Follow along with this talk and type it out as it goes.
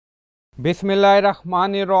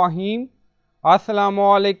Bismillahirrahmanirrahim.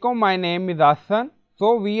 Assalamualaikum. My name is Hassan.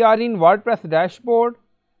 So we are in WordPress dashboard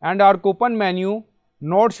and our coupon menu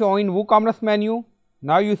not showing WooCommerce menu.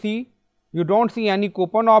 Now you see, you don't see any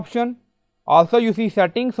coupon option. Also you see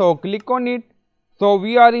settings, so click on it. So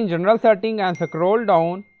we are in general setting and scroll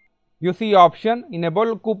down. You see option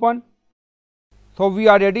enable coupon. So we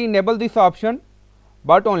already enable this option,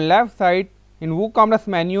 but on left side in WooCommerce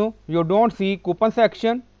menu you don't see coupon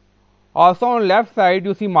section. Also on left side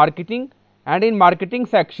you see marketing, and in marketing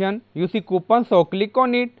section you see coupon, so click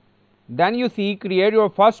on it. Then you see create your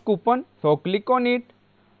first coupon, so click on it.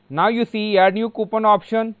 Now you see add new coupon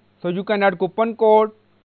option, so you can add coupon code.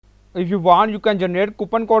 If you want you can generate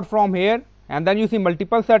coupon code from here, and then you see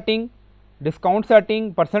multiple setting, discount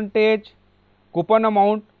setting, percentage, coupon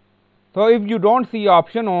amount. So if you don't see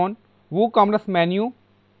option on WooCommerce menu,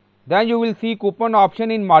 then you will see coupon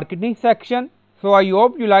option in marketing section. So I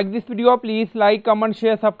hope you like this video. Please like, comment,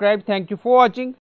 share, subscribe. Thank you for watching.